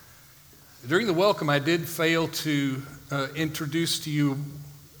During the welcome, I did fail to introduce to you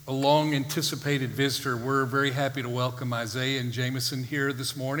a long-anticipated visitor. We're very happy to welcome Isaiah and Jameson here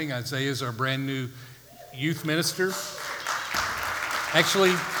this morning. Isaiah is our brand new youth minister.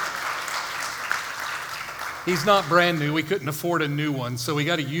 Actually, he's not brand new. We couldn't afford a new one, so we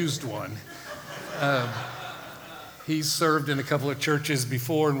got a used one. He's served in a couple of churches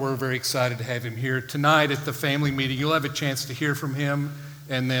before, and we're very excited to have him here. Tonight at the family meeting, you'll have a chance to hear from him,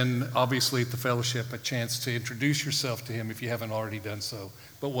 and then obviously at the fellowship, a chance to introduce yourself to him if you haven't already done so.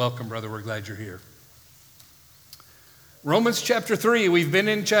 But welcome, brother. We're glad you're here. Romans chapter 3. We've been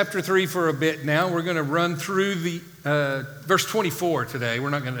in chapter 3 for a bit now. We're going to run through the verse 24 today.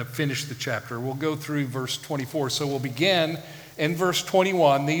 We're not going to finish the chapter. We'll go through verse 24. So we'll begin in verse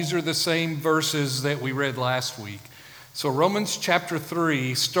 21. These are the same verses that we read last week. So Romans chapter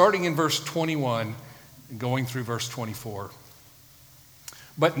 3, starting in verse 21 and going through verse 24.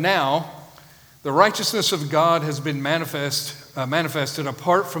 But now, the righteousness of God has been manifested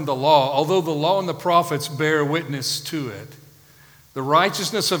apart from the law, although the law and the prophets bear witness to it. The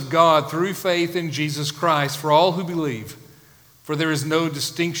righteousness of God through faith in Jesus Christ for all who believe. For there is no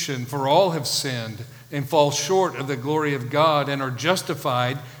distinction, for all have sinned and fall short of the glory of God and are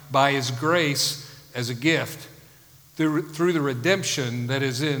justified by His grace as a gift through the redemption that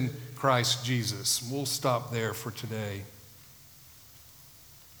is in Christ Jesus. We'll stop there for today.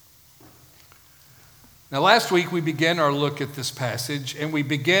 Now, last week we began our look at this passage, and we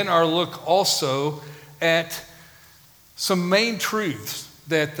began our look also at some main truths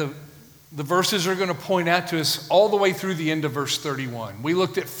that the verses are going to point out to us all the way through the end of verse 31. We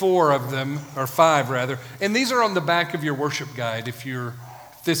looked at 4 of them, or 5 rather, and these are on the back of your worship guide if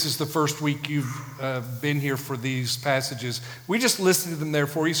this is the first week you've been here for these passages. We just listed them there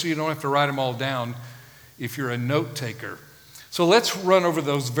for you so you don't have to write them all down if you're a note taker. So let's run over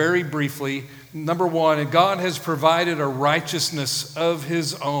those very briefly. Number 1, God has provided a righteousness of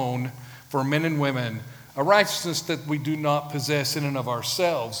His own for men and women, a righteousness that we do not possess in and of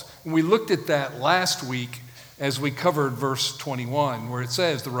ourselves. And we looked at that last week as we covered verse 21, where it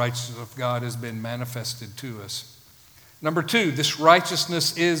says the righteousness of God has been manifested to us. Number 2, this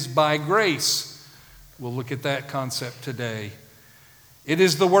righteousness is by grace. We'll look at that concept today. It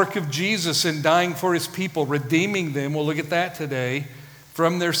is the work of Jesus in dying for His people, redeeming them, we'll look at that today,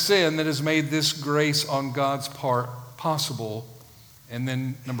 from their sin that has made this grace on God's part possible. And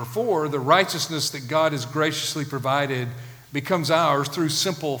then number 4, the righteousness that God has graciously provided becomes ours through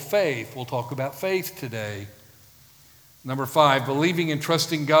simple faith. We'll talk about faith today. Number 5, believing and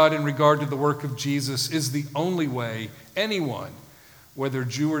trusting God in regard to the work of Jesus is the only way anyone, whether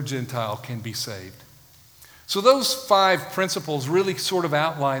Jew or Gentile, can be saved. So those 5 principles really sort of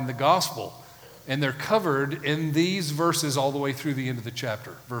outline the gospel, and they're covered in these verses all the way through the end of the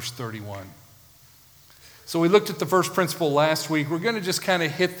chapter, verse 31. So we looked at the first principle last week. We're going to just kind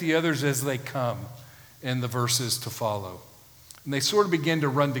of hit the others as they come in the verses to follow. And they sort of begin to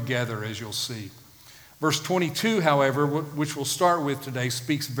run together, as you'll see. Verse 22, however, which we'll start with today,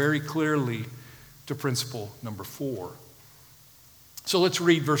 speaks very clearly to principle number 4. So let's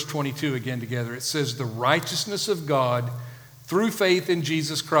read verse 22 again together. It says, the righteousness of God through faith in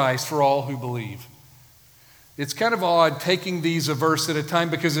Jesus Christ for all who believe. It's kind of odd taking these a verse at a time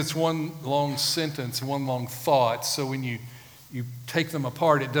because it's one long sentence, one long thought. So when you take them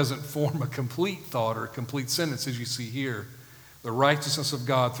apart, it doesn't form a complete thought or a complete sentence as you see here. The righteousness of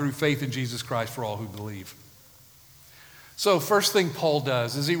God through faith in Jesus Christ for all who believe. So first thing Paul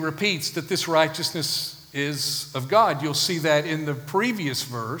does is he repeats that this righteousness is of God. You'll see that in the previous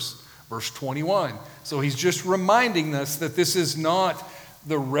verse, verse 21. So he's just reminding us that this is not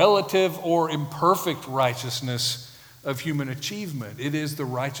the relative or imperfect righteousness of human achievement. It is the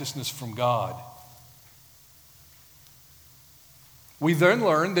righteousness from God. We then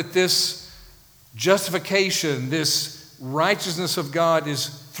learn that this justification, this righteousness of God is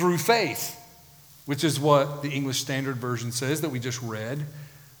through faith, which is what the English Standard Version says that we just read.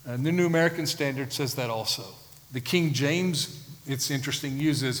 And the New American Standard says that also. The King James, it's interesting,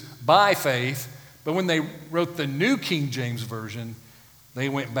 uses by faith, but when they wrote the New King James Version, they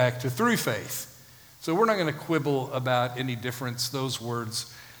went back to through faith. So we're not going to quibble about any difference those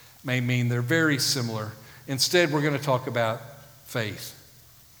words may mean. They're very similar. Instead, we're going to talk about faith.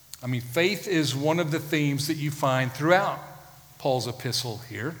 I mean, faith is one of the themes that you find throughout Paul's epistle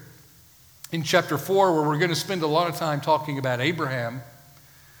here. In chapter 4, where we're going to spend a lot of time talking about Abraham,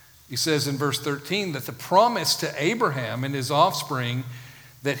 he says in verse 13 that the promise to Abraham and his offspring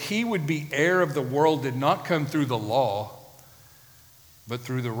that he would be heir of the world did not come through the law, but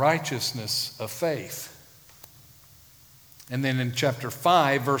through the righteousness of faith. And then in chapter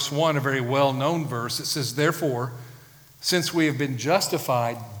 5, verse 1, a very well-known verse, it says, "Therefore, since we have been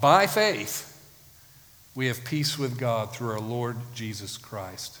justified by faith, we have peace with God through our Lord Jesus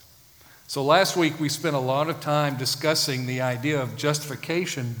Christ." So last week we spent a lot of time discussing the idea of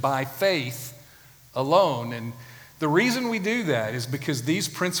justification by faith alone. And the reason we do that is because these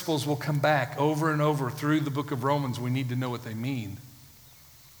principles will come back over and over through the book of Romans. We need to know what they mean.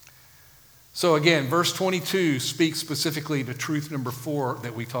 So again, verse 22 speaks specifically to truth number 4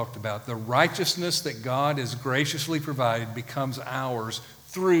 that we talked about. The righteousness that God has graciously provided becomes ours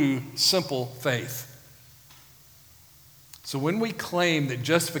through simple faith. So when we claim that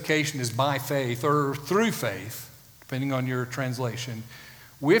justification is by faith or through faith, depending on your translation,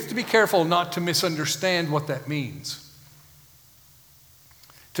 we have to be careful not to misunderstand what that means.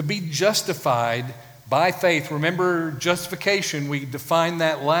 To be justified by faith, remember justification, we defined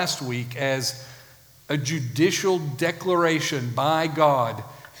that last week as a judicial declaration by God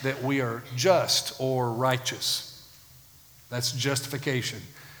that we are just or righteous. That's justification.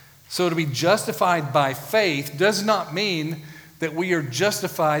 So to be justified by faith does not mean that we are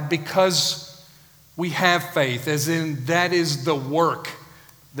justified because we have faith, as in that is the work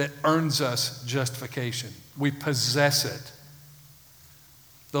that earns us justification. We possess it.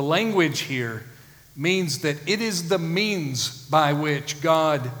 The language here means that it is the means by which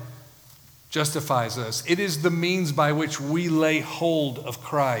God justifies us. It is the means by which we lay hold of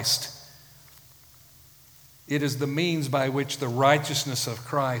Christ. It is the means by which the righteousness of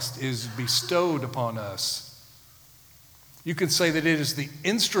Christ is bestowed upon us. You can say that it is the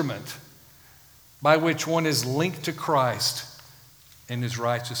instrument by which one is linked to Christ and his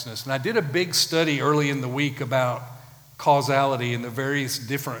righteousness. And I did a big study early in the week about causality and the various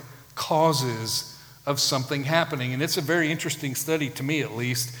different causes of something happening. And it's a very interesting study, to me at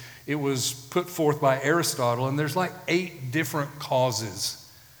least. It was put forth by Aristotle, and there's like 8 different causes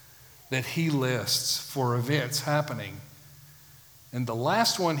that he lists for events happening. And the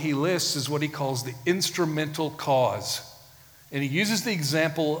last one he lists is what he calls the instrumental cause. And he uses the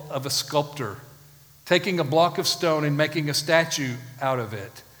example of a sculptor taking a block of stone and making a statue out of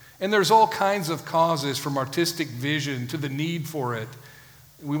it. And there's all kinds of causes, from artistic vision to the need for it.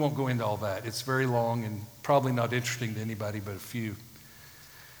 We won't go into all that. It's very long and probably not interesting to anybody but a few.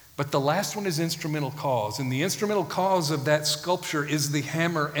 But the last one is instrumental cause. And the instrumental cause of that sculpture is the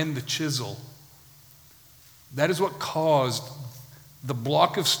hammer and the chisel. That is what caused the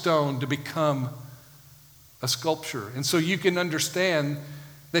block of stone to become a sculpture. And so you can understand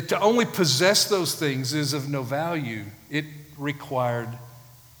that to only possess those things is of no value. It required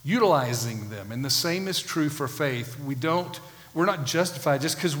utilizing them. And the same is true for faith. We're not justified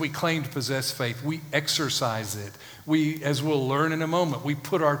just because we claim to possess faith. We exercise it. We, as we'll learn in a moment, we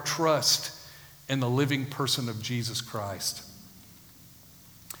put our trust in the living person of Jesus Christ.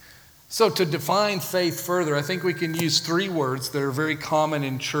 So to define faith further, I think we can use 3 words that are very common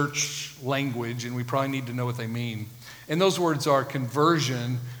in church language, and we probably need to know what they mean. And those words are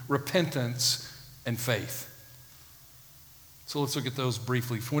conversion, repentance, and faith. So let's look at those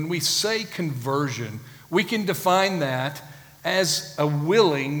briefly. When we say conversion, we can define that as a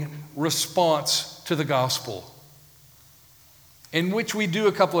willing response to the gospel, in which we do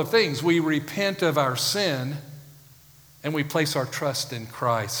a couple of things. We repent of our sin, and we place our trust in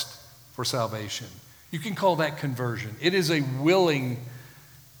Christ for salvation. You can call that conversion. It is a willing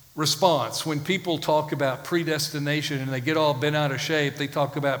response. When people talk about predestination and they get all bent out of shape, they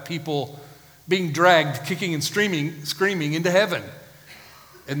talk about people being dragged, kicking and screaming into heaven.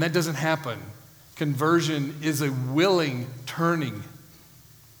 And that doesn't happen. Conversion is a willing turning.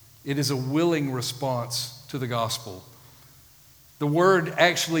 It is a willing response to the gospel. The word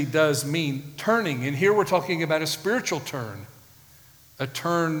actually does mean turning, and here we're talking about a spiritual turn. A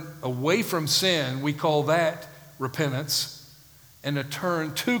turn away from sin, we call that repentance, and a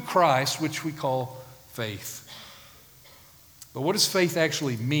turn to Christ, which we call faith. But what does faith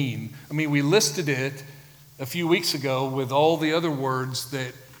actually mean? I mean, we listed it a few weeks ago with all the other words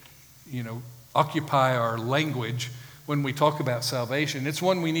that, occupy our language when we talk about salvation. It's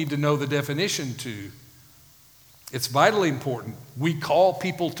one we need to know the definition to. It's vitally important. We call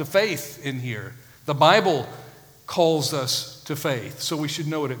people to faith in here. The Bible calls us to faith, so we should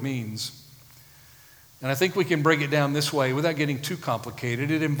know what it means. And I think we can break it down this way without getting too complicated.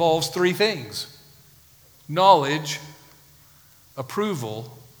 It involves 3 things: knowledge,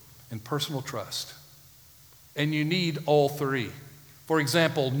 approval, and personal trust. And you need all 3. For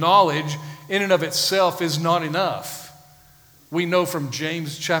example, knowledge in and of itself is not enough. We know from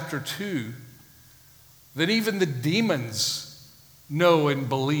James chapter 2 that even the demons know and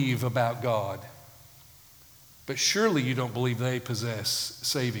believe about God. but surely you don't believe they possess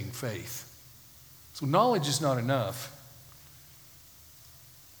saving faith. So knowledge is not enough.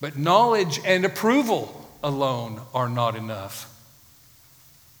 But knowledge and approval alone are not enough.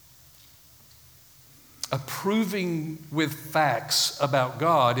 Approving with facts about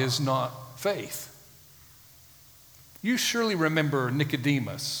God is not faith. You surely remember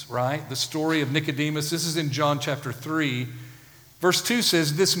Nicodemus, right? The story of Nicodemus. This is in John chapter 3. Verse 2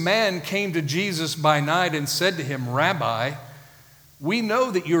 says, "This man came to Jesus by night and said to him, 'Rabbi, we know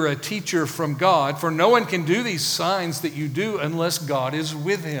that you're a teacher from God, for no one can do these signs that you do unless God is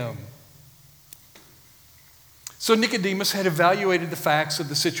with him.'" So Nicodemus had evaluated the facts of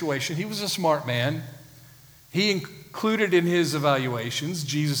the situation. He was a smart man. He included in his evaluations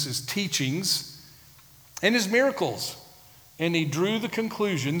Jesus' teachings and his miracles. And he drew the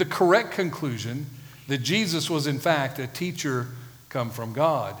conclusion, the correct conclusion, that Jesus was in fact a teacher come from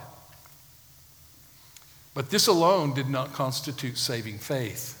God. But this alone did not constitute saving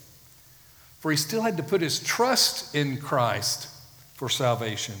faith, for he still had to put his trust in Christ for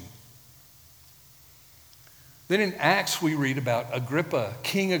salvation. Then in Acts we read about Agrippa,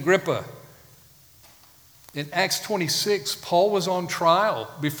 King Agrippa. In Acts 26, Paul was on trial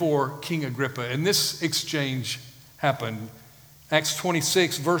before King Agrippa, and this exchange happened. Acts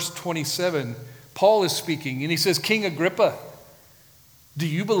 26, verse 27, Paul is speaking, and he says, "King Agrippa, do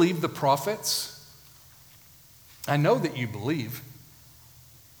you believe the prophets? I know that you believe."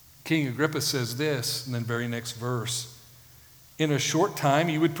 King Agrippa says this, and then very next verse, "In a short time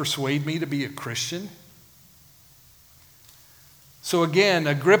you would persuade me to be a Christian?" So again,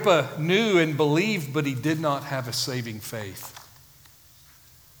 Agrippa knew and believed, but he did not have a saving faith.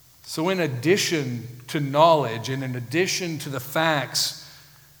 So in addition to knowledge and in addition to the facts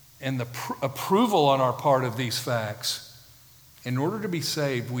and the approval on our part of these facts, in order to be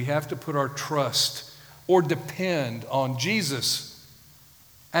saved, we have to put our trust or depend on Jesus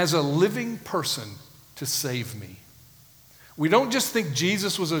as a living person to save me. We don't just think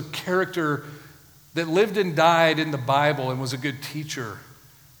Jesus was a character that lived and died in the Bible and was a good teacher.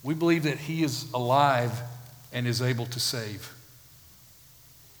 We believe that he is alive and is able to save.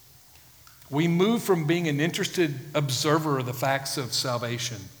 We move from being an interested observer of the facts of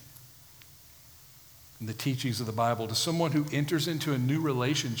salvation and the teachings of the Bible to someone who enters into a new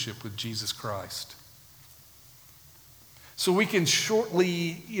relationship with Jesus Christ. So we can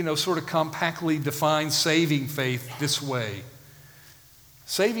shortly, sort of compactly define saving faith this way.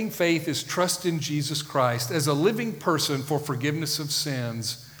 Saving faith is trust in Jesus Christ as a living person for forgiveness of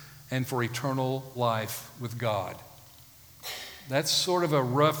sins and for eternal life with God. That's sort of a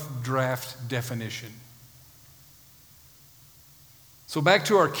rough draft definition. So back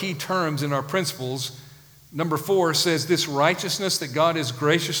to our key terms and our principles. Number 4 says this righteousness that God has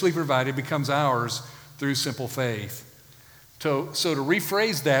graciously provided becomes ours through simple faith. So to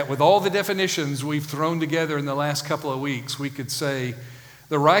rephrase that, with all the definitions we've thrown together in the last couple of weeks, we could say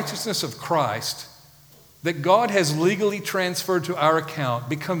the righteousness of Christ that God has legally transferred to our account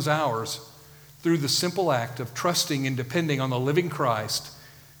becomes ours through the simple act of trusting and depending on the living Christ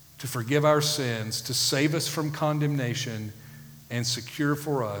to forgive our sins, to save us from condemnation, and secure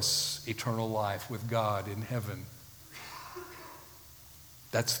for us eternal life with God in heaven.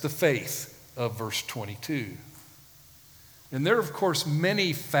 That's the faith of verse 22. And there are, of course,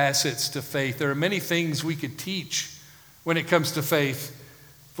 many facets to faith. There are many things we could teach when it comes to faith.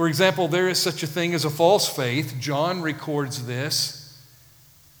 For example, there is such a thing as a false faith. John records this.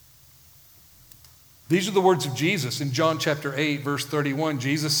 These are the words of Jesus in John chapter 8, verse 31.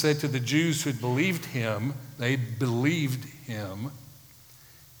 Jesus said to the Jews who had believed him, they believed him,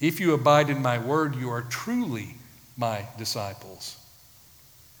 "If you abide in my word, you are truly my disciples."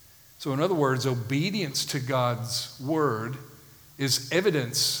 So in other words, obedience to God's word is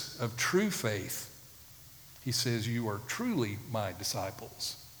evidence of true faith. He says, "You are truly my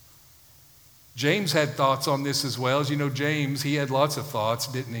disciples." James had thoughts on this as well. As you know, James, he had lots of thoughts,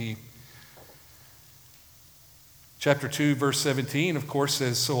 didn't he? Chapter 2, verse 17, of course,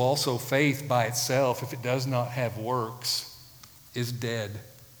 says, "So also faith by itself, if it does not have works, is dead."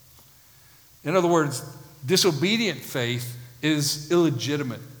 In other words, disobedient faith is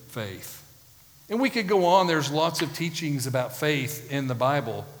illegitimate faith. And we could go on. There's lots of teachings about faith in the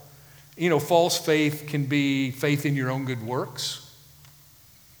Bible. False faith can be faith in your own good works.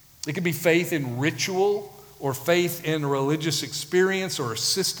 It can be faith in ritual or faith in a religious experience or a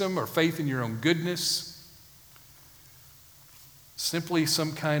system or faith in your own goodness. Simply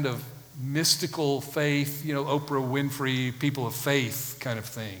some kind of mystical faith, Oprah Winfrey, people of faith kind of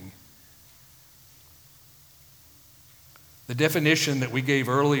thing. The definition that we gave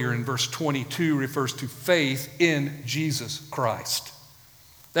earlier in verse 22 refers to faith in Jesus Christ.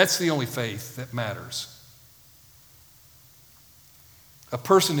 That's the only faith that matters. A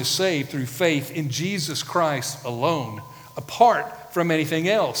person is saved through faith in Jesus Christ alone, apart from anything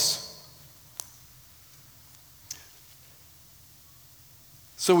else.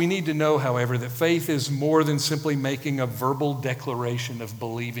 So we need to know, however, that faith is more than simply making a verbal declaration of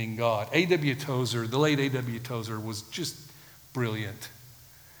believing God. A.W. Tozer, the late A.W. Tozer, was just brilliant.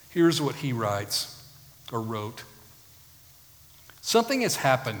 Here's what he writes, or wrote. Something has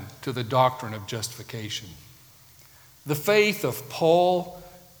happened to the doctrine of justification. The faith of Paul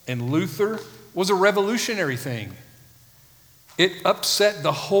and Luther was a revolutionary thing. It upset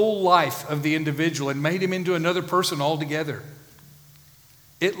the whole life of the individual and made him into another person altogether.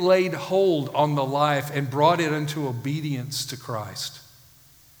 It laid hold on the life and brought it into obedience to Christ.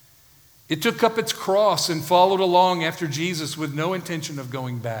 It took up its cross and followed along after Jesus with no intention of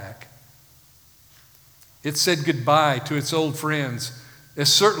going back. It said goodbye to its old friends, as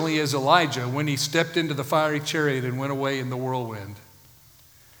certainly as Elijah when he stepped into the fiery chariot and went away in the whirlwind.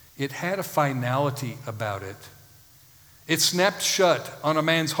 It had a finality about it. It snapped shut on a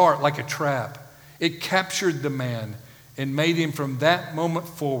man's heart like a trap. It captured the man and made him from that moment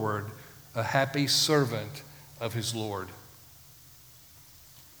forward a happy servant of his Lord.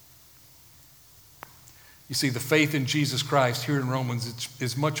 You see, the faith in Jesus Christ here in Romans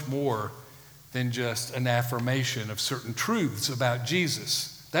is much more than just an affirmation of certain truths about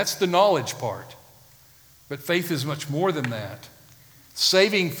Jesus. That's the knowledge part. But faith is much more than that.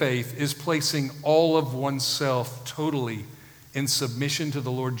 Saving faith is placing all of oneself totally in submission to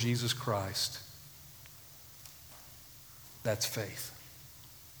the Lord Jesus Christ. That's faith.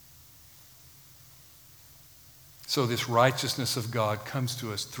 So this righteousness of God comes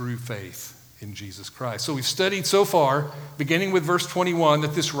to us through faith in Jesus Christ. So we've studied so far, beginning with verse 21,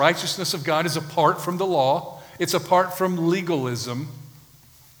 that this righteousness of God is apart from the law. It's apart from legalism.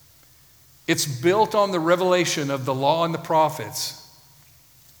 It's built on the revelation of the law and the prophets.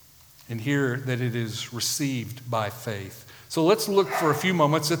 And here that it is received by faith. So let's look for a few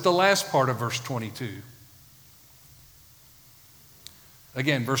moments at the last part of verse 22.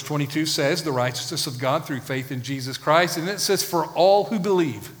 Again, verse 22 says, the righteousness of God through faith in Jesus Christ. And it says, for all who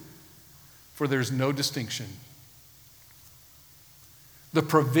believe, for there's no distinction. The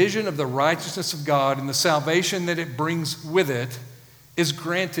provision of the righteousness of God and the salvation that it brings with it is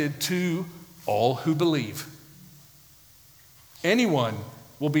granted to all who believe. Anyone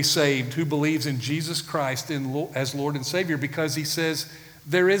will be saved who believes in Jesus Christ as Lord and Savior, because he says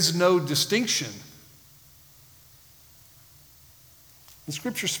there is no distinction. The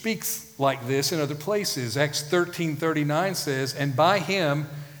Scripture speaks like this in other places. Acts 13:39 says, and by him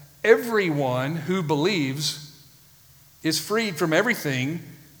everyone who believes is freed from everything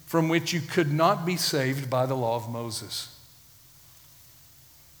from which you could not be saved by the law of Moses.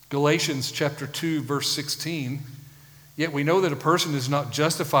 Galatians chapter 2, verse 16, yet we know that a person is not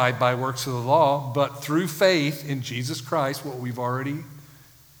justified by works of the law, but through faith in Jesus Christ, what we've already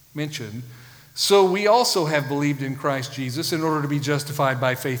mentioned. So we also have believed in Christ Jesus in order to be justified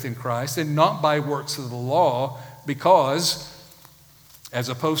by faith in Christ and not by works of the law, because as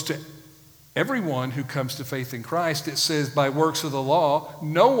opposed to everyone who comes to faith in Christ, it says by works of the law,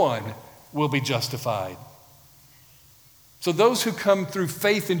 no one will be justified. So those who come through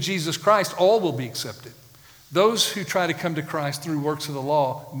faith in Jesus Christ, all will be accepted. Those who try to come to Christ through works of the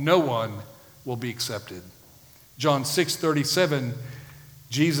law, no one will be accepted. John 6:37,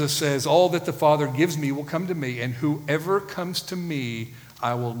 Jesus says, all that the Father gives me will come to me, and whoever comes to me,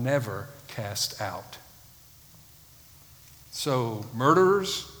 I will never cast out. So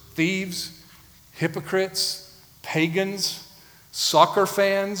murderers, thieves, hypocrites, pagans, soccer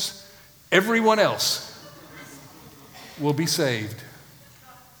fans, everyone else will be saved.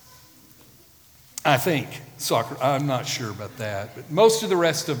 I think soccer, I'm not sure about that, but most of the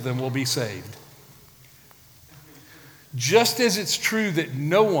rest of them will be saved. Just as it's true that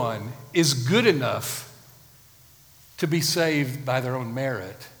no one is good enough to be saved by their own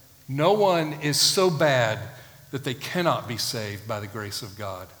merit, no one is so bad that they cannot be saved by the grace of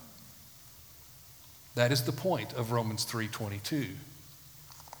God. That is the point of Romans 3:22.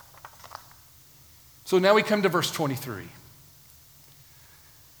 So now we come to verse 23.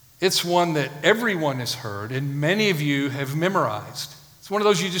 It's one that everyone has heard and many of you have memorized. It's one of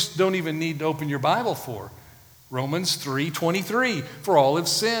those you just don't even need to open your Bible for. Romans 3:23, for all have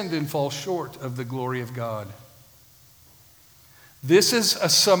sinned and fall short of the glory of God. This is a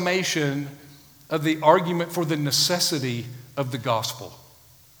summation of the argument for the necessity of the gospel.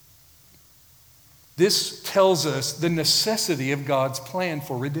 This tells us the necessity of God's plan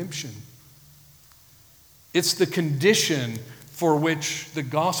for redemption. It's the condition for which the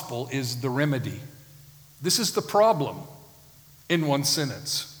gospel is the remedy. This is the problem in one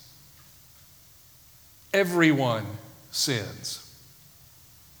sentence. Everyone sins.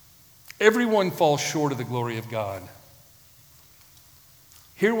 Everyone falls short of the glory of God.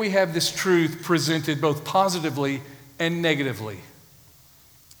 Here we have this truth presented both positively and negatively.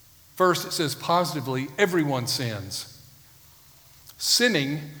 First, it says positively, everyone sins.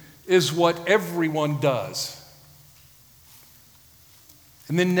 Sinning is what everyone does.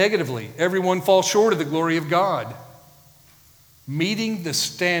 And then negatively, everyone falls short of the glory of God. Meeting the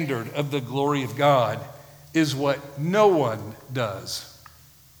standard of the glory of God is what no one does.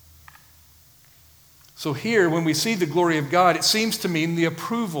 So here, when we see the glory of God, it seems to mean the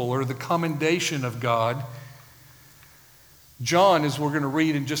approval or the commendation of God. John, as we're going to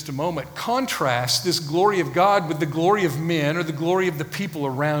read in just a moment, contrasts this glory of God with the glory of men or the glory of the people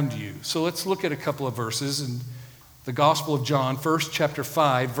around you. So let's look at a couple of verses. In the Gospel of John, first chapter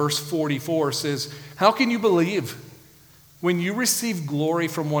 5, verse 44 says, "How can you believe when you receive glory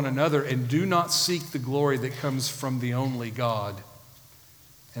from one another and do not seek the glory that comes from the only God?"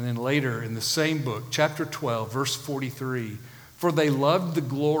 And then later in the same book, chapter 12, verse 43, "For they loved the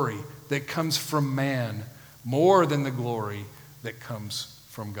glory that comes from man more than the glory that comes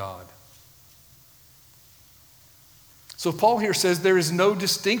from God." So Paul here says there is no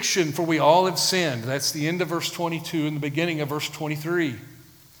distinction, for we all have sinned. That's the end of verse 22 and the beginning of verse 23.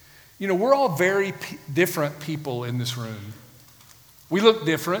 You know, we're all very different people in this room. We look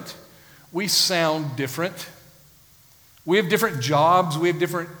different. We sound different. We have different jobs. We have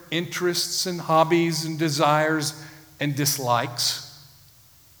different interests and hobbies and desires and dislikes.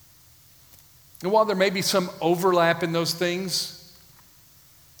 And while there may be some overlap in those things,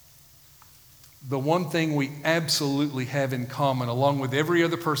 the one thing we absolutely have in common, along with every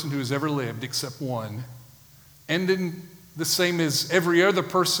other person who has ever lived except one, and in the same as every other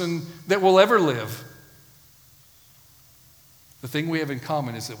person that will ever live, the thing we have in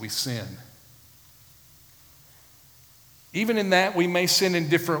common is that we sin. Even in that, we may sin in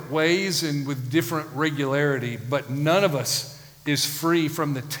different ways and with different regularity, but none of us is free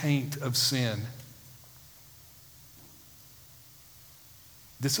from the taint of sin.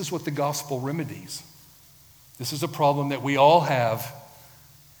 This is what the gospel remedies. This is a problem that we all have,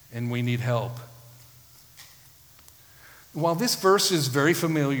 and we need help. While this verse is very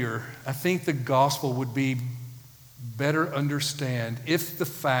familiar, I think the gospel would be better understand if the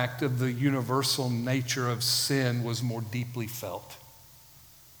fact of the universal nature of sin was more deeply felt.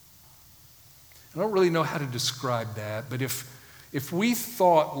 I don't really know how to describe that, but if we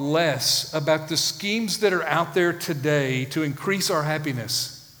thought less about the schemes that are out there today to increase our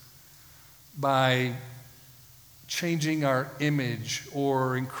happiness by changing our image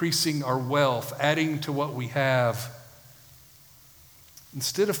or increasing our wealth, adding to what we have,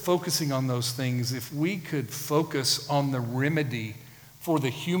 instead of focusing on those things, if we could focus on the remedy for the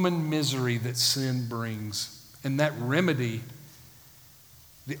human misery that sin brings, and that remedy,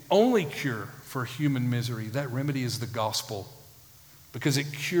 the only cure for human misery, that remedy is the gospel, because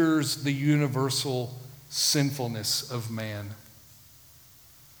it cures the universal sinfulness of man.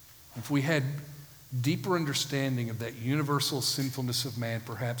 If we had deeper understanding of that universal sinfulness of man,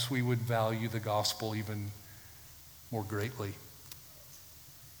 perhaps we would value the gospel even more greatly.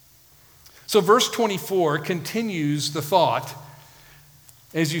 So verse 24 continues the thought.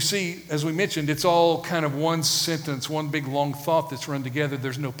 As you see, as we mentioned, it's all kind of one sentence, one big long thought that's run together.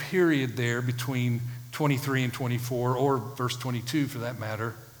 There's no period there between 23 and 24, or verse 22 for that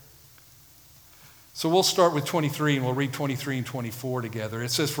matter. So we'll start with 23 and we'll read 23 and 24 together.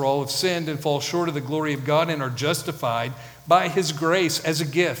 It says, "For all have sinned and fall short of the glory of God and are justified by his grace as a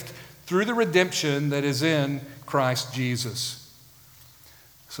gift through the redemption that is in Christ Jesus."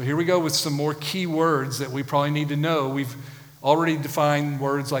 So here we go with some more key words that we probably need to know. We've already defined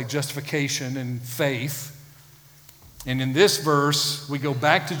words like justification and faith. And in this verse, we go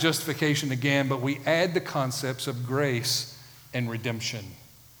back to justification again, but we add the concepts of grace and redemption.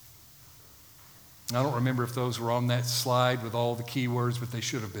 I don't remember if those were on that slide with all the key words, but they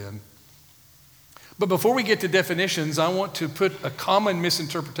should have been. But before we get to definitions, I want to put a common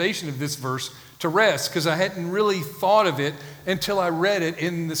misinterpretation of this verse to rest, because I hadn't really thought of it until I read it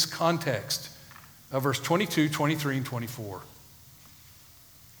in this context of verse 22, 23, and 24.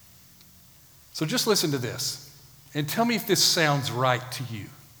 So just listen to this and tell me if this sounds right to you.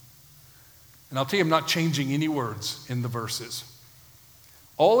 And I'll tell you, I'm not changing any words in the verses.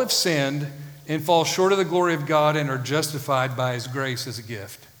 All have sinned and fall short of the glory of God and are justified by his grace as a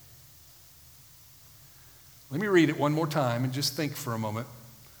gift. Let me read it one more time and just think for a moment.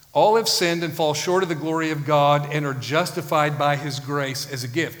 All have sinned and fall short of the glory of God and are justified by his grace as a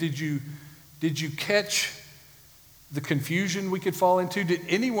gift. Did you catch the confusion we could fall into? Did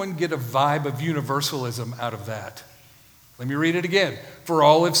anyone get a vibe of universalism out of that? Let me read it again. For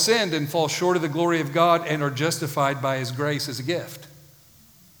all have sinned and fall short of the glory of God and are justified by his grace as a gift.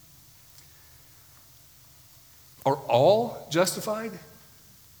 Are all justified?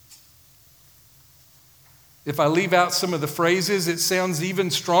 If I leave out some of the phrases, it sounds even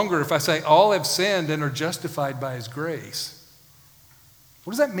stronger if I say all have sinned and are justified by his grace.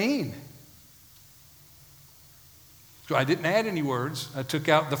 What does that mean? So I didn't add any words. I took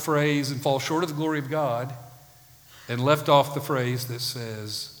out the phrase and fall short of the glory of God and left off the phrase that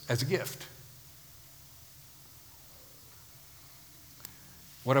says as a gift.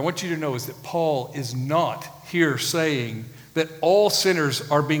 What I want you to know is that Paul is not here saying that all sinners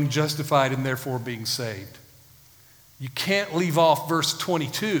are being justified and therefore being saved. You can't leave off verse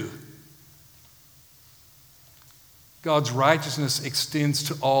 22. God's righteousness extends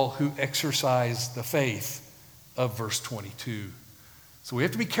to all who exercise the faith of verse 22. So we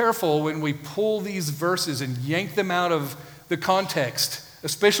have to be careful when we pull these verses and yank them out of the context,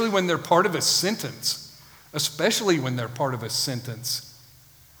 especially when they're part of a sentence. Especially when they're part of a sentence.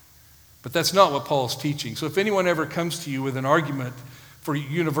 But that's not what Paul's teaching. So if anyone ever comes to you with an argument for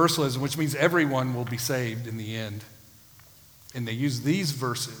universalism, which means everyone will be saved in the end, and they use these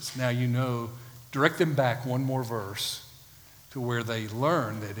verses, now you know, direct them back one more verse to where they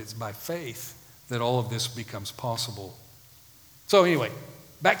learn that it's by faith that all of this becomes possible. So anyway,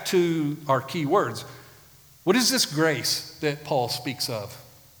 back to our key words. What is this grace that Paul speaks of?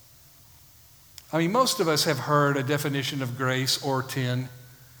 I mean, most of us have heard a definition of grace or 10.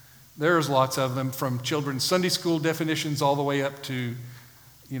 There's lots of them, from children's Sunday school definitions all the way up to,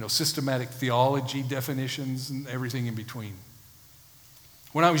 systematic theology definitions and everything in between.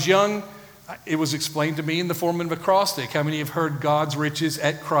 When I was young, it was explained to me in the form of an acrostic. How many have heard God's riches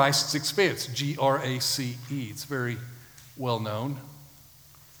at Christ's expense? GRACE. It's very well known.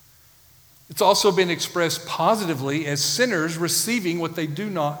 It's also been expressed positively as sinners receiving what they do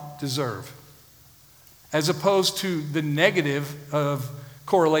not deserve, as opposed to the negative of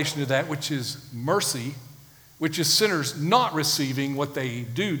correlation to that, which is mercy, which is sinners not receiving what they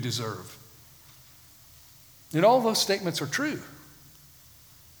do deserve. And all those statements are true.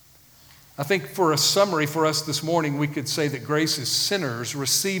 I think for a summary for us this morning, we could say that grace is sinners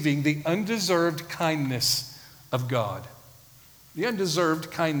receiving the undeserved kindness of God. The undeserved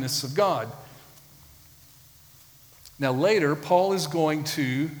kindness of God. Now later, Paul is going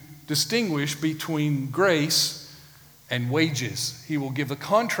to distinguish between grace and wages. He will give a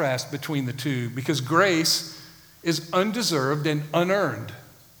contrast between the two because grace is undeserved and unearned.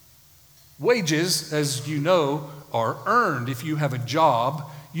 Wages, as you know, are earned. If you have a job,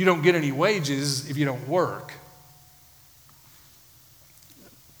 you don't get any wages if you don't work.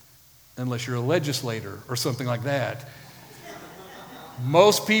 Unless you're a legislator or something like that.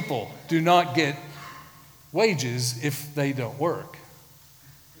 Most people do not get wages if they don't work.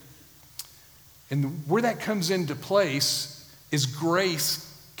 And where that comes into place is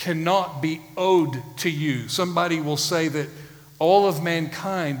grace cannot be owed to you. Somebody will say that all of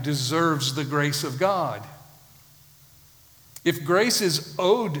mankind deserves the grace of God. If grace is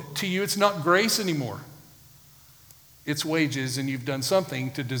owed to you, it's not grace anymore. It's wages, and you've done something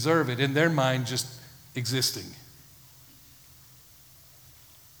to deserve it. In their mind, just existing.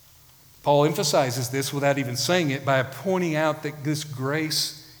 Paul emphasizes this without even saying it by pointing out that this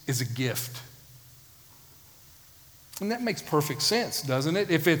grace is a gift. And that makes perfect sense, doesn't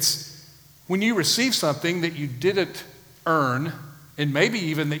it? If it's when you receive something that you didn't earn, and maybe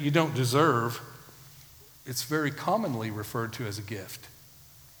even that you don't deserve, it's very commonly referred to as a gift.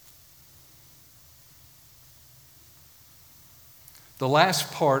 The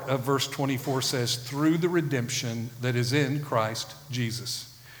last part of verse 24 says, through the redemption that is in Christ Jesus.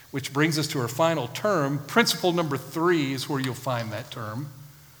 Which brings us to our final term. Principle number 3 is where you'll find that term.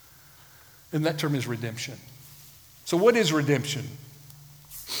 And that term is redemption. So what is redemption?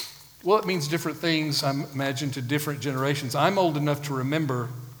 Well, it means different things, I imagine, to different generations. I'm old enough to remember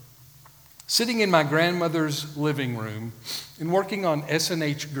sitting in my grandmother's living room and working on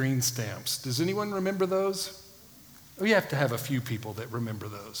S&H green stamps. Does anyone remember those? Oh, you have to have a few people that remember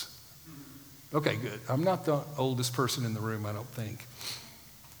those. Okay, good. I'm not the oldest person in the room, I don't think.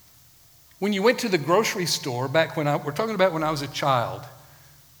 When you went to the grocery store back when we're talking about when I was a child.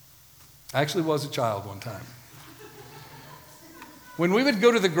 I actually was a child one time. When we would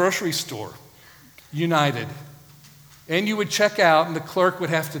go to the grocery store, United, And you would check out, and the clerk would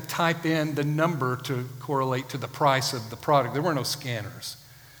have to type in the number to correlate to the price of the product. There were no scanners.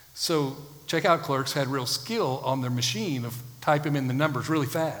 So checkout clerks had real skill on their machine of typing in the numbers really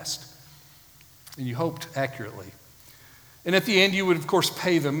fast. And you hoped accurately. And at the end, you would, of course,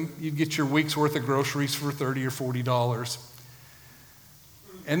 pay them. You'd get your week's worth of groceries for $30 or $40.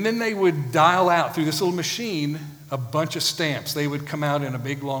 And then they would dial out through this little machine a bunch of stamps. They would come out in a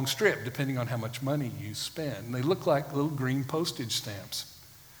big, long strip, depending on how much money you spend. And they looked like little green postage stamps.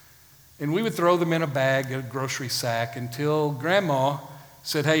 And we would throw them in a bag, a grocery sack, until Grandma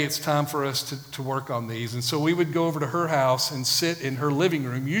said, hey, it's time for us to work on these. And so we would go over to her house and sit in her living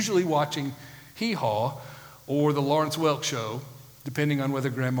room, usually watching Hee Haw or the Lawrence Welk Show, depending on whether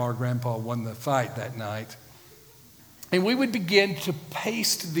Grandma or Grandpa won the fight that night. And we would begin to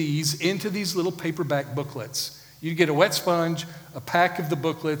paste these into these little paperback booklets. You'd get a wet sponge, a pack of the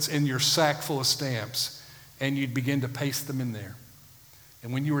booklets, and your sack full of stamps, and you'd begin to paste them in there.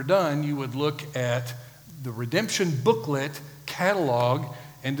 And when you were done, you would look at the redemption booklet catalog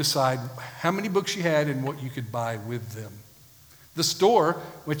and decide how many books you had and what you could buy with them. The store,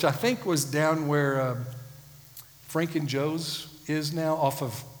 which I think was down where Frank and Joe's is now, off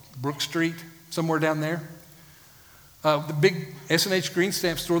of Brook Street, somewhere down there. The big S&H Green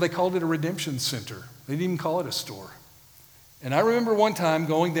Stamp store, they called it a redemption center. They didn't even call it a store. And I remember one time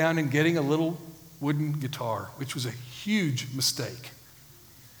going down and getting a little wooden guitar, which was a huge mistake.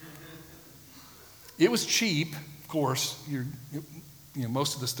 It was cheap, of course.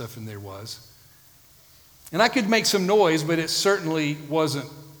 Most of the stuff in there was. And I could make some noise, but it certainly wasn't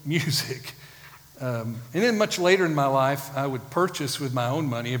music. And then much later in my life, I would purchase with my own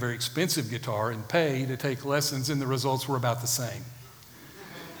money a very expensive guitar and pay to take lessons, and the results were about the same.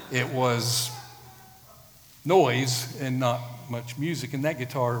 It was noise and not much music, and that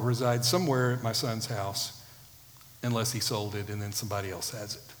guitar resides somewhere at my son's house, unless he sold it and then somebody else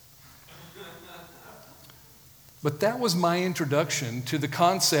has it. But that was my introduction to the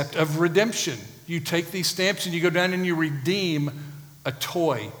concept of redemption. You take these stamps and you go down and you redeem a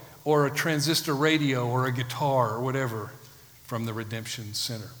toy or a transistor radio or a guitar or whatever from the Redemption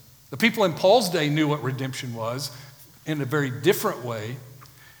Center. The people in Paul's day knew what redemption was in a very different way.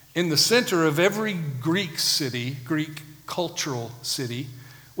 In the center of every Greek city, Greek cultural city,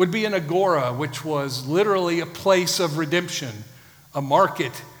 would be an agora, which was literally a place of redemption, a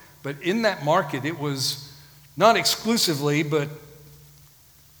market. But in that market, it was not exclusively, but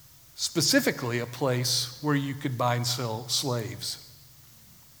specifically a place where you could buy and sell slaves.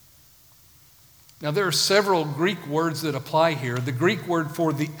 Now, there are several Greek words that apply here. The Greek word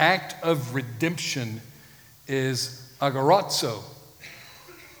for the act of redemption is agorazo.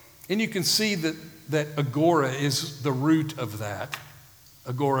 And you can see that agora is the root of that.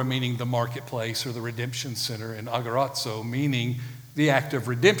 Agora meaning the marketplace or the redemption center, and agorazo meaning the act of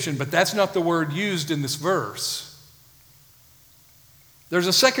redemption. But that's not the word used in this verse. There's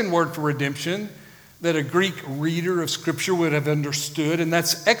a second word for redemption that a Greek reader of Scripture would have understood, and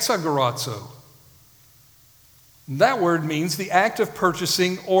that's exagorazo. That word means the act of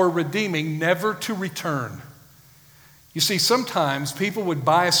purchasing or redeeming, never to return. You see, sometimes people would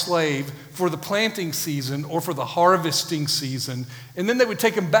buy a slave for the planting season or for the harvesting season, and then they would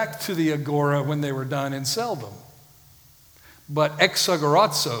take them back to the agora when they were done and sell them. But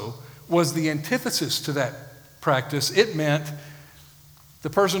exagorazo was the antithesis to that practice. It meant the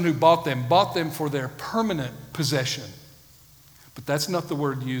person who bought them for their permanent possession. But that's not the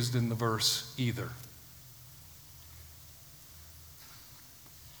word used in the verse either.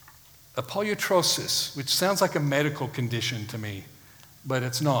 Apolutrosis, which sounds like a medical condition to me, but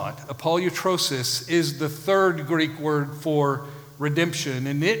it's not. Apolutrosis is the third Greek word for redemption,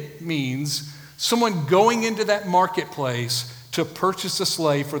 and it means someone going into that marketplace to purchase a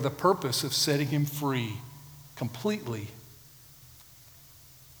slave for the purpose of setting him free completely.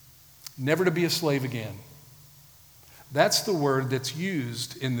 Never to be a slave again. That's the word that's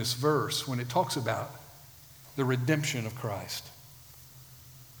used in this verse when it talks about the redemption of Christ.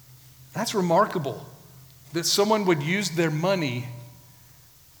 That's remarkable that someone would use their money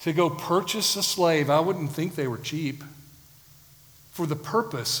to go purchase a slave. I wouldn't think they were cheap, for the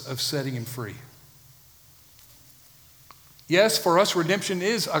purpose of setting him free. Yes, for us, redemption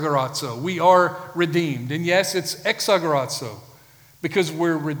is agorazo. We are redeemed. And yes, it's exagorazo, because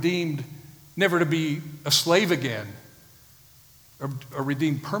we're redeemed never to be a slave again, or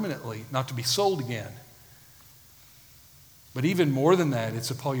redeemed permanently, not to be sold again. But even more than that,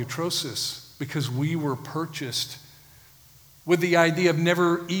 it's apolutrosis, because we were purchased with the idea of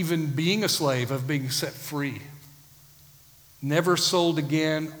never even being a slave, of being set free. Never sold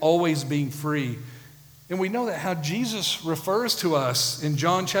again, always being free. And we know that how Jesus refers to us in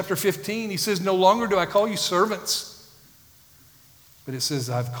John chapter 15. He says, "No longer do I call you servants," but it says,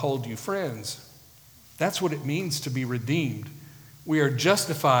 "I've called you friends." That's what it means to be redeemed. We are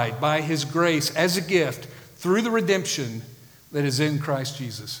justified by his grace as a gift through the redemption that is in Christ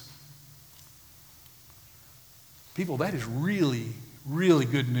Jesus. People, that is really, really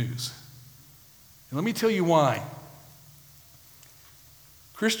good news. And let me tell you why.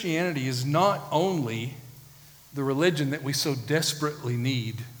 Christianity is not only the religion that we so desperately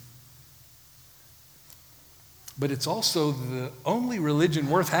need, but it's also the only religion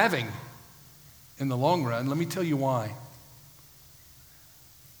worth having in the long run. Let me tell you why.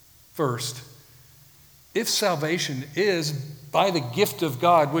 First, if salvation is by the gift of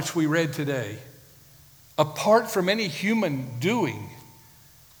God, which we read today, apart from any human doing,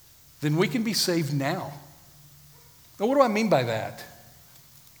 then we can be saved now. Now, what do I mean by that?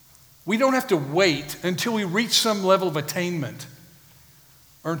 We don't have to wait until we reach some level of attainment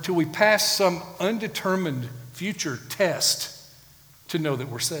or until we pass some undetermined future test to know that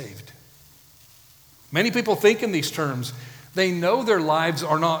we're saved. Many people think in these terms. They know their lives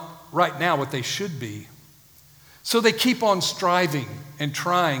are not right now what they should be. So they keep on striving and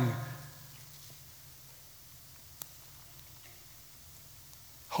trying,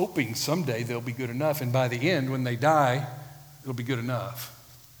 hoping someday they'll be good enough, and by the end, when they die, it'll be good enough.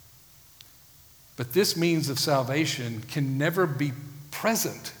 But this means of salvation can never be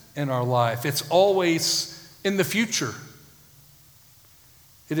present in our life. It's always in the future.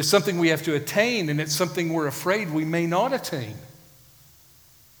 It is something we have to attain, and it's something we're afraid we may not attain.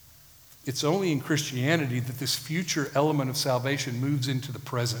 It's only in Christianity that this future element of salvation moves into the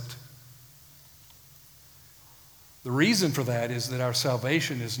present. The reason for that is that our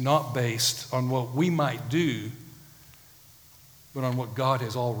salvation is not based on what we might do, but on what God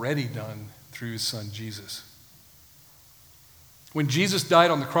has already done through his son Jesus. When Jesus died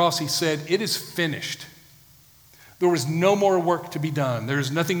on the cross, he said, "It is finished." There was no more work to be done.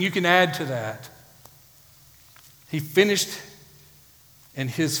 There's nothing you can add to that. He finished, and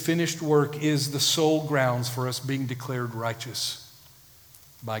his finished work is the sole grounds for us being declared righteous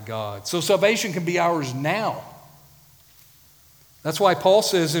by God. So salvation can be ours now. That's why Paul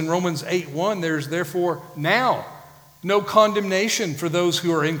says in Romans 8:1, "There's therefore now no condemnation for those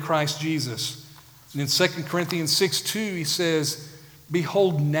who are in Christ Jesus." And in 2 Corinthians 6:2, he says,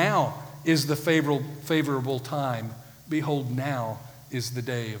 "Behold, now is the favorable time. Behold, now is the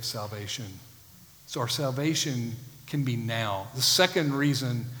day of salvation." So our salvation can be now. The second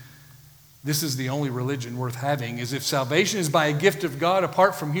reason this is the only religion worth having is if salvation is by a gift of God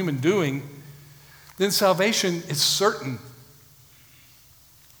apart from human doing, then salvation is certain.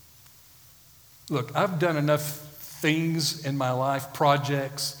 Look, I've done enough things in my life,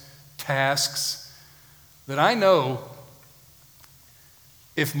 projects, tasks, that I know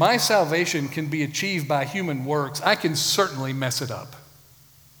if my salvation can be achieved by human works, I can certainly mess it up.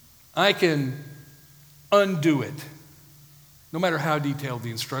 I can undo it, no matter how detailed the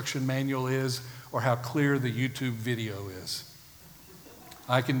instruction manual is or how clear the YouTube video is.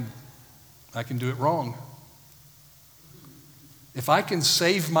 I can do it wrong. If I can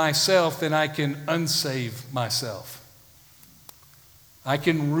save myself, then I can unsave myself. I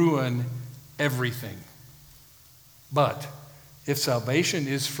can ruin everything. But if salvation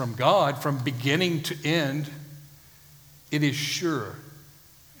is from God, from beginning to end, it is sure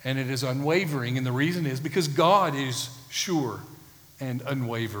and it is unwavering. And the reason is because God is sure and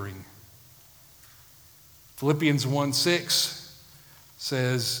unwavering. Philippians 1:6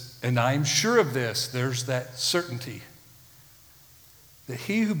 says, "And I am sure of this," there's that certainty, "that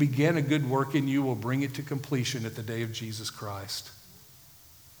he who began a good work in you will bring it to completion at the day of Jesus Christ."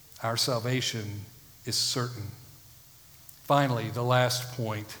 Our salvation is certain. Finally, the last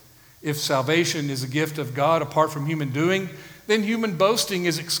point. If salvation is a gift of God apart from human doing, then human boasting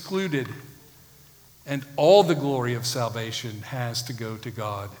is excluded, and all the glory of salvation has to go to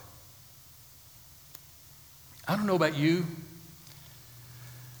God. I don't know about you,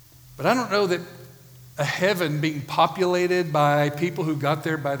 but I don't know that a heaven being populated by people who got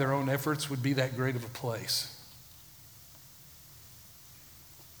there by their own efforts would be that great of a place.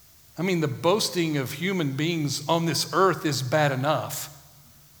 I mean, the boasting of human beings on this earth is bad enough.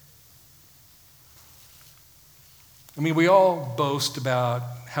 I mean, we all boast about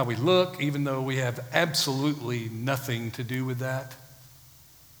how we look, even though we have absolutely nothing to do with that.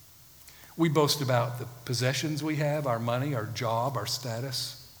 We boast about the possessions we have, our money, our job, our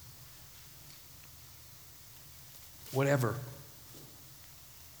status. Whatever.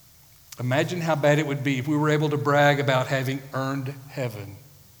 Imagine how bad it would be if we were able to brag about having earned heaven.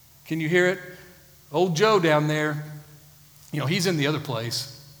 Can you hear it? Old Joe down there, he's in the other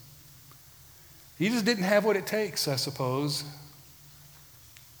place. He just didn't have what it takes, I suppose.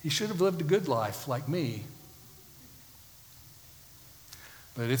 He should have lived a good life like me.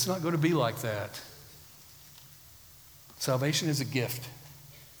 But it's not going to be like that. Salvation is a gift.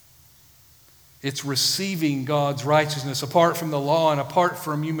 It's receiving God's righteousness apart from the law and apart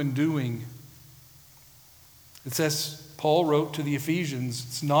from human doing. It says, Paul wrote to the Ephesians,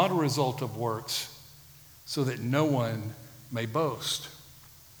 it's not a result of works, so that no one may boast.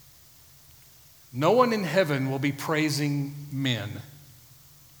 No one in heaven will be praising men.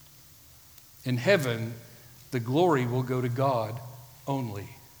 In heaven, the glory will go to God only.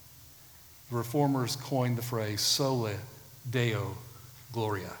 The Reformers coined the phrase, Soli Deo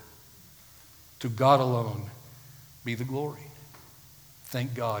Gloria. To God alone be the glory.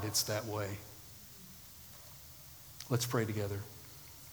 Thank God it's that way. Let's pray together.